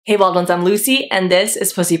Hey wild ones, I'm Lucy, and this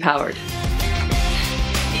is Pussy Powered.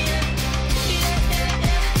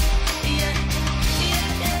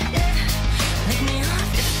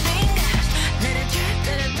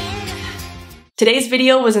 Today's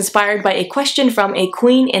video was inspired by a question from a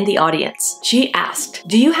queen in the audience. She asked,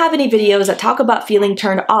 do you have any videos that talk about feeling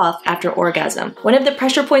turned off after orgasm? One of the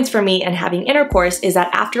pressure points for me in having intercourse is that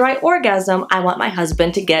after I orgasm, I want my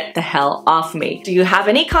husband to get the hell off me. Do you have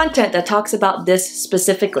any content that talks about this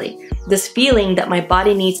specifically? This feeling that my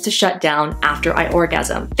body needs to shut down after I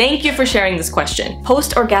orgasm. Thank you for sharing this question.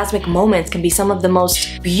 Post-orgasmic moments can be some of the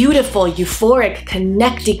most beautiful, euphoric,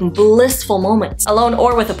 connecting, blissful moments, alone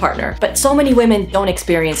or with a partner. But so many women don't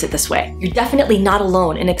experience it this way. You're definitely not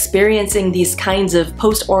alone in experiencing these kinds of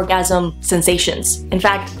post-orgasm sensations. In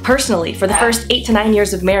fact, personally, for the first 8 to 9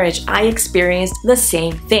 years of marriage, I experienced the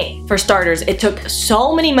same thing. For starters, it took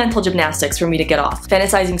so many mental gymnastics for me to get off,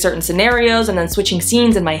 fantasizing certain scenarios and then switching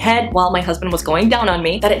scenes in my head while my husband was going down on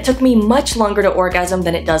me, that it took me much longer to orgasm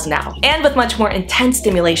than it does now, and with much more intense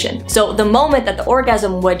stimulation. So the moment that the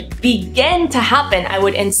orgasm would begin to happen, I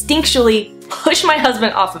would instinctually push my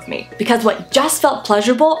husband off of me, because what just felt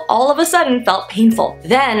pleasurable all of a sudden felt painful.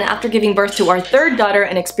 Then, after giving birth to our third daughter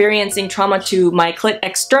and experiencing trauma to my clit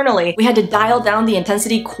externally, we had to dial down the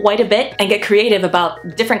intensity quite a bit and get creative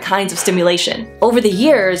about different kinds of stimulation. Over the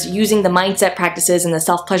years, using the mindset practices and the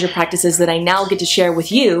self-pleasure practices that I now get to share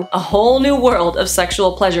with you, a whole new world of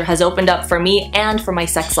sexual pleasure has opened up for me and for my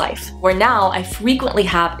sex life, where now I frequently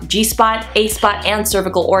have G-spot, A-spot, and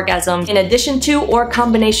cervical orgasms in addition to or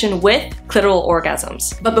combination with clitoral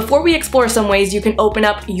orgasms. But before we explore some ways you can open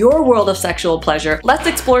up your world of sexual pleasure, let's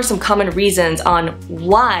explore some common reasons on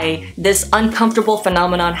why this uncomfortable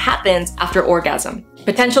phenomenon happens after orgasm.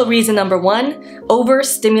 Potential reason number 1,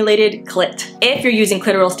 overstimulated clit. If you're using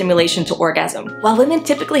clitoral stimulation to orgasm. While women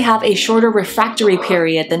typically have a shorter refractory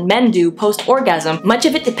period than men do post-orgasm, much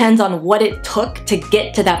of it depends on what it took to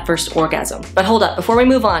get to that first orgasm. But hold up, before we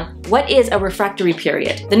move on, what is a refractory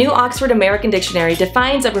period? The New Oxford American Dictionary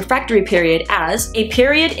defines a refractory period as a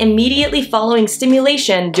period immediately following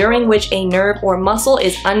stimulation during which a nerve or muscle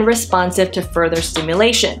is unresponsive to further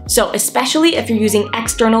stimulation. So especially if you're using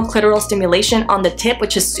external clitoral stimulation on the tip,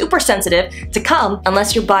 which is super sensitive to come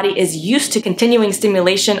unless your body is used to continuing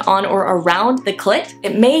stimulation on or around the clit,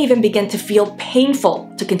 it may even begin to feel painful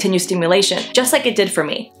to continue stimulation, just like it did for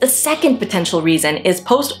me. The second potential reason is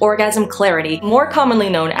post-orgasm clarity, more commonly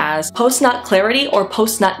known as post-nut clarity or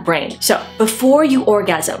post-nut brain. So before you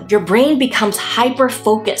orgasm, your brain becomes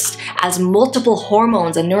hyper-focused as multiple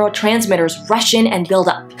hormones and neurotransmitters rush in and build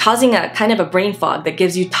up, causing a kind of a brain fog that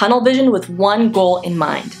gives you tunnel vision with one goal in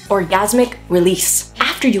mind: orgasmic release.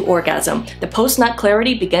 After you orgasm, the post-nut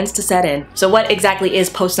clarity begins to set in. So what exactly is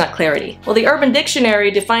post-nut clarity? Well, the Urban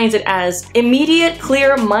Dictionary defines it as immediate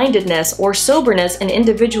clear-mindedness or soberness in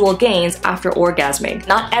individual gains after orgasming.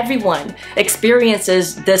 Not everyone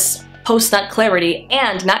experiences this post-nut clarity,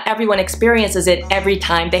 and not everyone experiences it every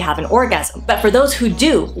time they have an orgasm. But for those who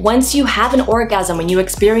do, once you have an orgasm and you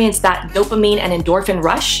experience that dopamine and endorphin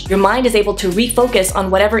rush, your mind is able to refocus on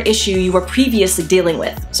whatever issue you were previously dealing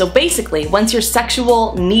with. So basically, once your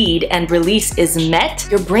sexual need and release is met,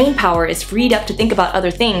 your brain power is freed up to think about other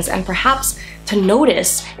things and perhaps to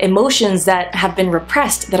notice emotions that have been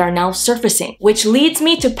repressed that are now surfacing. Which leads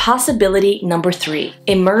me to possibility number 3,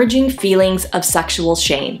 emerging feelings of sexual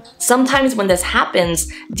shame. Sometimes when this happens,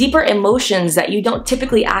 deeper emotions that you don't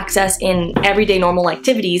typically access in everyday normal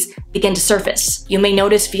activities begin to surface. You may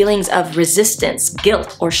notice feelings of resistance,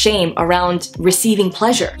 guilt, or shame around receiving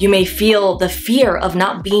pleasure. You may feel the fear of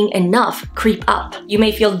not being enough creep up. You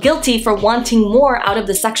may feel guilty for wanting more out of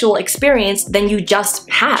the sexual experience than you just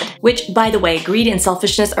had, which, by the way, greed and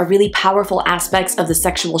selfishness are really powerful aspects of the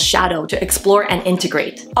sexual shadow to explore and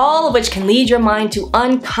integrate, all of which can lead your mind to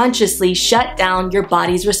unconsciously shut down your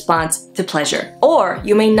body's response to pleasure. Or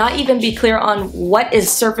you may not even be clear on what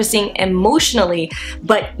is surfacing emotionally,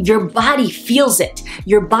 but your body feels it.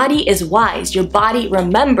 Your body is wise. Your body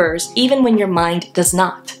remembers even when your mind does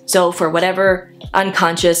not. So for whatever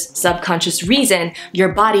unconscious, subconscious reason, your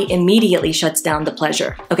body immediately shuts down the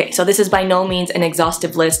pleasure. Okay, so this is by no means an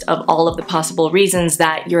exhaustive list of all of the possible reasons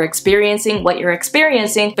that you're experiencing what you're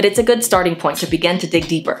experiencing, but it's a good starting point to begin to dig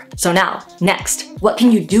deeper. So now, next, what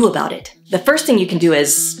can you do about it? The first thing you can do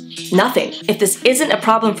is nothing. If this isn't a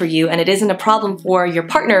problem for you and it isn't a problem for your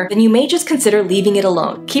partner, then you may just consider leaving it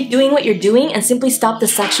alone. Keep doing what you're doing and simply stop the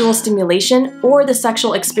sexual stimulation or the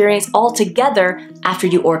sexual experience altogether after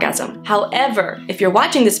you orgasm. However, if you're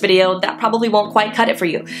watching this video, that probably won't quite cut it for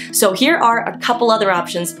you. So here are a couple other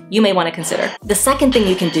options you may want to consider. The second thing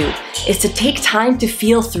you can do is to take time to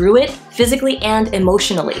feel through it physically and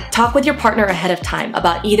emotionally. Talk with your partner ahead of time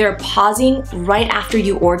about either pausing right after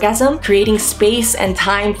you orgasm, creating space and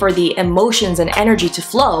time for the emotions and energy to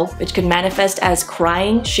flow, which could manifest as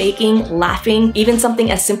crying, shaking, laughing, even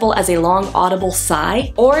something as simple as a long audible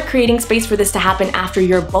sigh, or creating space for this to happen after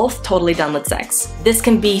you're both totally done with sex. This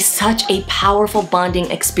can be such a powerful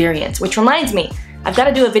bonding experience, which reminds me, I've got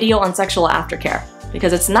to do a video on sexual aftercare,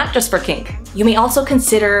 because it's not just for kink. You may also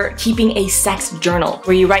consider keeping a sex journal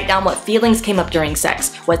where you write down what feelings came up during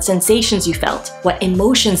sex, what sensations you felt, what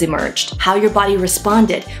emotions emerged, how your body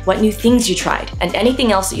responded, what new things you tried, and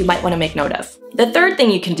anything else that you might want to make note of. The third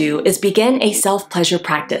thing you can do is begin a self-pleasure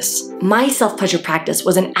practice. My self-pleasure practice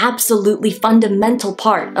was an absolutely fundamental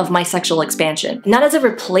part of my sexual expansion. Not as a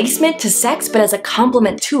replacement to sex, but as a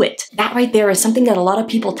complement to it. That right there is something that a lot of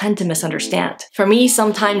people tend to misunderstand. For me,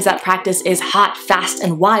 sometimes that practice is hot, fast,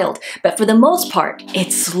 and wild, but for the most part,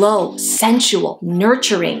 it's slow, sensual,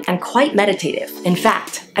 nurturing, and quite meditative. In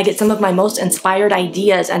fact, I get some of my most inspired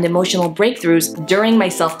ideas and emotional breakthroughs during my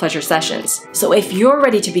self-pleasure sessions. So if you're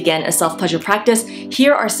ready to begin a self-pleasure practice,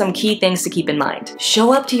 here are some key things to keep in mind.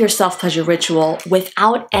 Show up to your self-pleasure ritual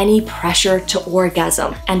without any pressure to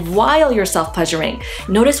orgasm. And while you're self-pleasuring,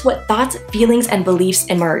 notice what thoughts, feelings, and beliefs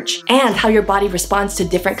emerge, and how your body responds to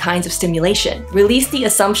different kinds of stimulation. Release the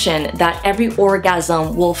assumption that every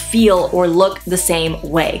orgasm will feel or look the same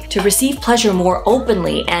way. To receive pleasure more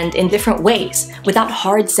openly and in different ways, without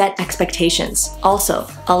hard set expectations. Also,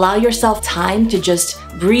 allow yourself time to just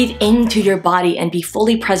breathe into your body and be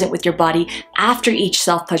fully present with your body after each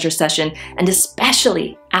self-pleasure session, and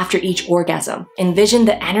especially after each orgasm. Envision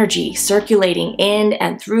the energy circulating in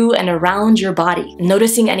and through and around your body,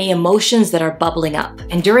 noticing any emotions that are bubbling up.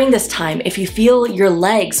 And during this time, if you feel your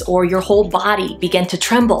legs or your whole body begin to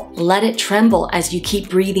tremble, let it tremble as you keep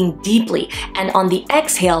breathing deeply. And on the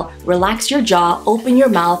exhale, relax your jaw, open your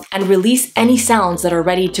mouth, and release any sounds that are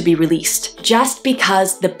ready to be released. Just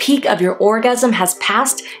because the peak of your orgasm has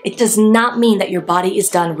passed, it does not mean that your body is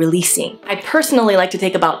done releasing. I personally like to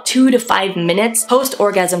take about 2 to 5 minutes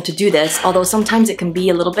post-orgasm to do this, although sometimes it can be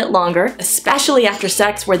a little bit longer, especially after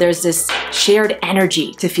sex where there's this shared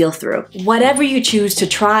energy to feel through. Whatever you choose to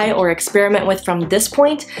try or experiment with from this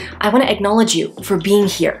point, I want to acknowledge you for being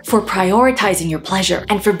here, for prioritizing your pleasure,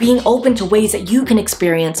 and for being open to ways that you can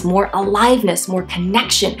experience more aliveness, more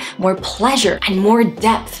connection, more pleasure, and more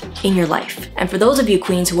depth in your life. And for those of you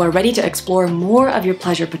queens who are ready to explore more of your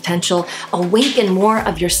pleasure potential, awaken more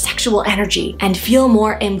of your sexual energy, and feel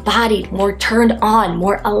more embodied, more turned on,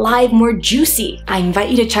 more alive, more juicy, I invite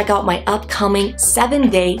you to check out my upcoming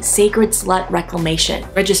 7-day Sacred Slut Reclamation.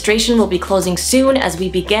 Registration will be closing soon as we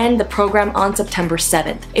begin the program on September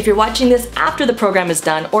 7th. If you're watching this after the program is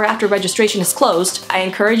done or after registration is closed, I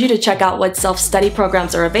encourage you to check out what self-study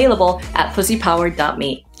programs are available at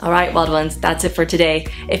pussypowered.me. Alright, wild ones, that's it for today.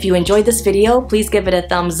 If you enjoyed this video, please give it a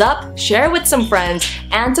thumbs up, share it with some friends,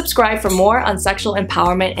 and subscribe for more on sexual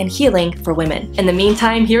empowerment and healing for women. In the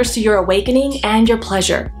meantime, here's to your awakening and your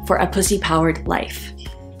pleasure for a pussy-powered life.